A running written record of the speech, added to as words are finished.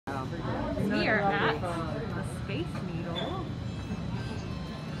We are at the Space Needle.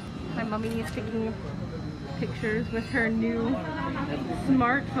 My mommy is taking pictures with her new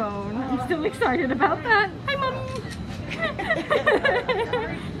smartphone. I'm still excited about that. Hi, mommy.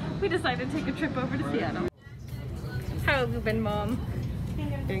 We decided to take a trip over to Seattle. How have you been, Mom?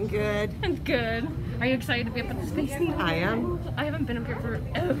 Been good. I'm good. Are you excited to be up at the Space Needle? I am. I haven't been up here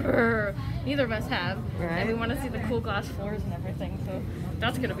forever. Neither of us have. Right. And we want to see the cool glass floors and everything, so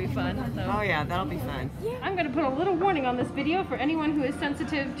that's going to be fun. So. Oh yeah, that'll be fun. I'm going to put a little warning on this video for anyone who is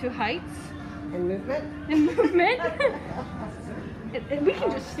sensitive to heights. And movement? And movement. We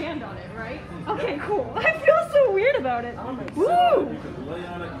can just stand on it, right? Okay, cool. I feel so weird about it. Woo! You can lay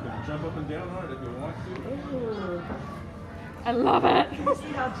on it, you can jump up and down on it if you want to. Ooh. I love it.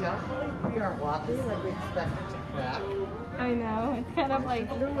 See how gently we are walking like we expected to crack? I know. It's kind of like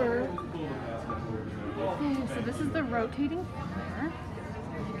lure. So this is the rotating floor.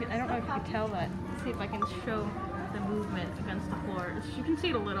 I don't know if you can tell that. Let's see if I can show the movement against the floor. You can see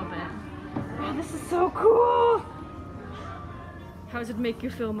it a little bit. Oh, this is so cool! How does it make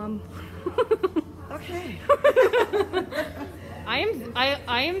you feel, Mom? Okay. I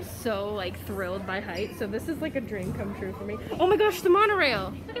am so like thrilled by height, so this is like a dream come true for me. Oh my gosh, the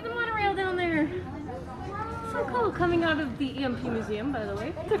monorail! Look at the monorail down there. So cool, coming out of the EMP museum, by the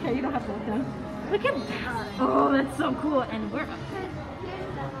way. It's okay, you don't have to look down. Look at that! Oh, that's so cool, and we're up.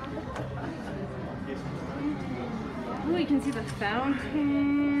 Oh, you can see the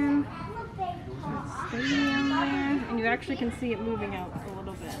fountain. Stadium there, and you actually can see it moving out a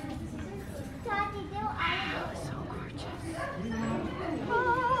little bit. Oh, so gorgeous.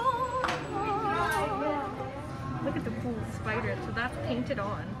 Look at the cool spider. So that's painted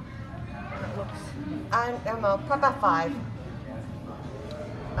on. Whoops. I'm about 5.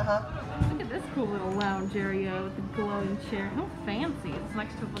 Uh-huh. Look at this cool little lounge area with the glowing chair. How fancy. It's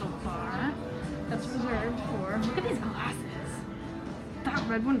next to a little bar that's reserved for. Look at these glasses. That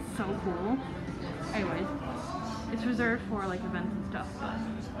red one's so cool. Anyways, it's reserved for like events and stuff, but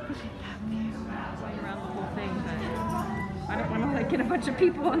look at that view going around the whole thing. But I don't want to like get a bunch of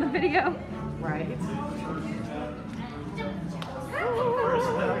people on the video. Right.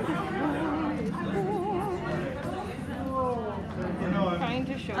 I'm trying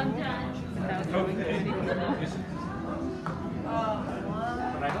to show without showing too many people. But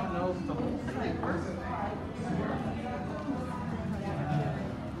I don't know if the whole thing works.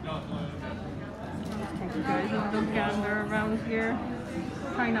 You guys a little gander around here.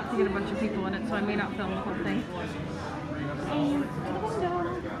 Trying not to get a bunch of people in it, so I may not film the whole thing.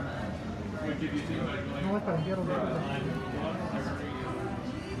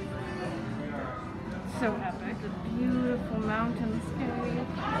 So epic. A beautiful mountainscape.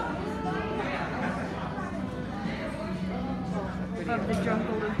 Above the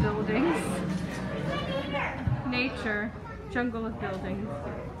jungle of buildings. Nature. Jungle of buildings.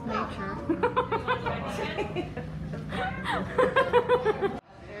 Nature.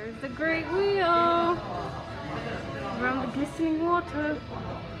 There's the great wheel around the glistening water.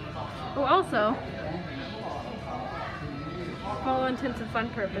 Oh, also, for all intents and fun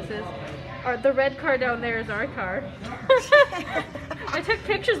purposes, the red car down there is our car. I took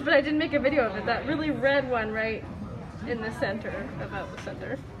pictures, but I didn't make a video of it. That really red one right in the center, about the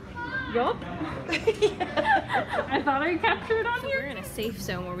center. Yup. I thought I captured it on here. We're in a safe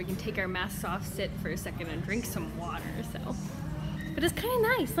zone where we can take our masks off, sit for a second, and drink some water, so. But it's kind of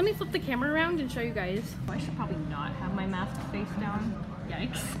nice. Let me flip the camera around and show you guys. I should probably not have my mask face down.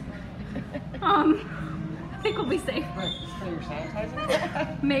 Yikes. I think we'll be safe. For your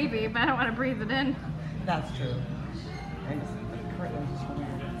sanitizer? Maybe, but I don't want to breathe it in. That's true. It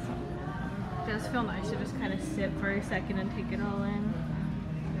does feel nice to just kind of sit for a second and take it all in.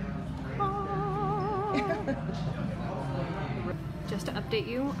 Just to update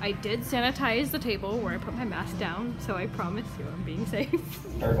you, I did sanitize the table where I put my mask down, so I promise you I'm being safe.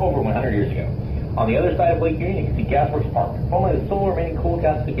 Started over 100 years ago. On the other side of Lake Erie, you can see Gasworks Park, formerly the sole remaining coal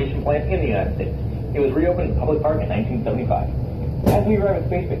gasification plant in the United States. It was reopened as a public park in 1975. As we arrive at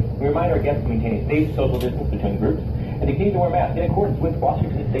Space Base, we remind our guests to maintain a safe social distance between groups and to continue to wear masks in accordance with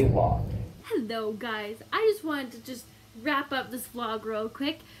Washington state law. Hello guys, I just wanted to wrap up this vlog real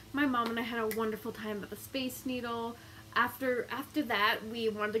quick. My mom and I had a wonderful time at the Space Needle. After that, we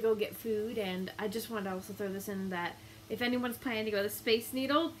wanted to go get food, and I just wanted to also throw this in that if anyone's planning to go to the Space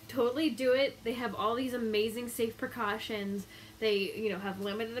Needle, totally do it. They have all these amazing safe precautions. They, have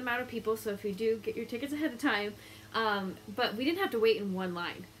limited amount of people, so if you do, get your tickets ahead of time. But we didn't have to wait in one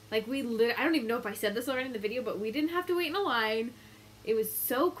line. Like, I don't even know if I said this already in the video, but we didn't have to wait in a line. It was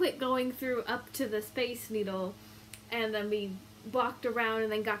so quick going through up to the Space Needle, and then we walked around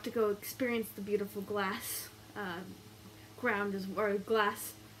and then got to go experience the beautiful glass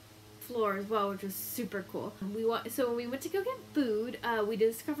glass floor as well, which was super cool. So when we went to go get food, we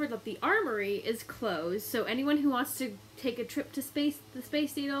discovered that the armory is closed. So anyone who wants to take a trip to the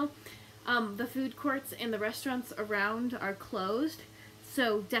Space Needle, the food courts and the restaurants around are closed.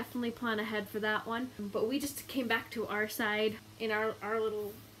 So definitely plan ahead for that one. But we just came back to our side in our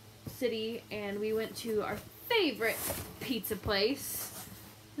little city, and we went to our favorite pizza place,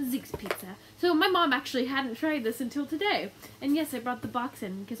 Zeke's Pizza. So my mom actually hadn't tried this until today. And yes, I brought the box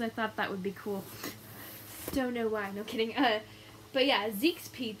in because I thought that would be cool. Don't know why, no kidding. But yeah, Zeke's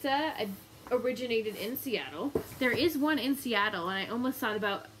Pizza originated in Seattle. There is one in Seattle, and I almost thought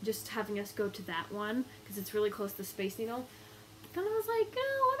about just having us go to that one because it's really close to Space Needle. Then I was like,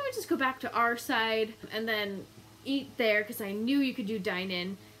 oh, why don't I just go back to our side and then eat there, because I knew you could do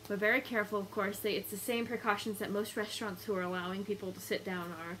dine-in. But very careful, of course. It's the same precautions that most restaurants who are allowing people to sit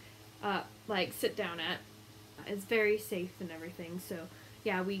down sit down at. It's very safe and everything. So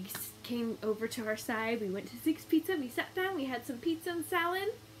yeah, we came over to our side. We went to Zeke's Pizza. We sat down. We had some pizza and salad.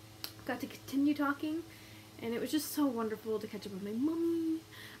 Got to continue talking. And it was just so wonderful to catch up with my mommy.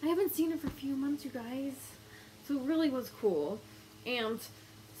 I haven't seen her for a few months, you guys. So it really was cool. And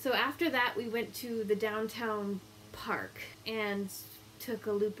so after that, we went to the downtown park and took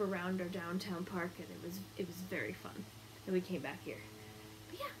a loop around our downtown park, and it was very fun. And we came back here.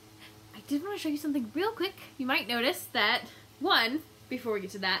 But yeah, I did want to show you something real quick. You might notice that, before we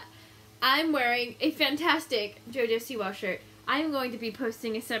get to that, I'm wearing a fantastic JoJo Siwa shirt. I'm going to be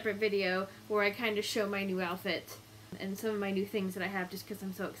posting a separate video where I kind of show my new outfit and some of my new things that I have just because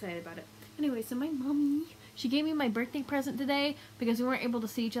I'm so excited about it. Anyway, so my mommy, she gave me my birthday present today because we weren't able to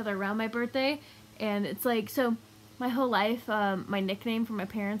see each other around my birthday. And it's like, so my whole life, my nickname for my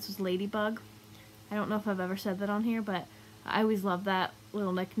parents was Ladybug. I don't know if I've ever said that on here, but I always loved that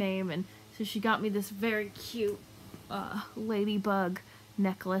little nickname. And so she got me this very cute Ladybug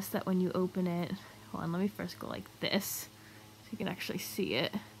necklace that when you open it, hold on, let me first go like this so you can actually see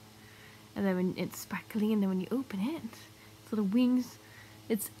it. And then when it's sparkly, and then when you open it, it's little wings.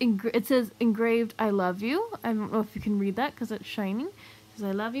 It says engraved "I love you." I don't know if you can read that because it's shining. It says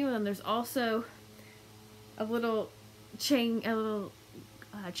 "I love you," and then there's also a little chain, a little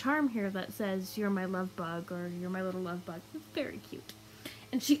charm here that says "You're my love bug" or "You're my little love bug." It's very cute.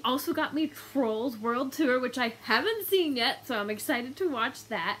 And she also got me Trolls World Tour, which I haven't seen yet, so I'm excited to watch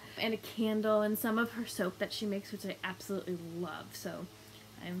that. And a candle and some of her soap that she makes, which I absolutely love. So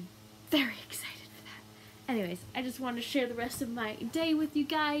I'm very excited for that. Anyways, I just wanted to share the rest of my day with you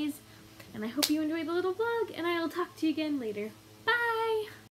guys. And I hope you enjoyed the little vlog, and I'll talk to you again later.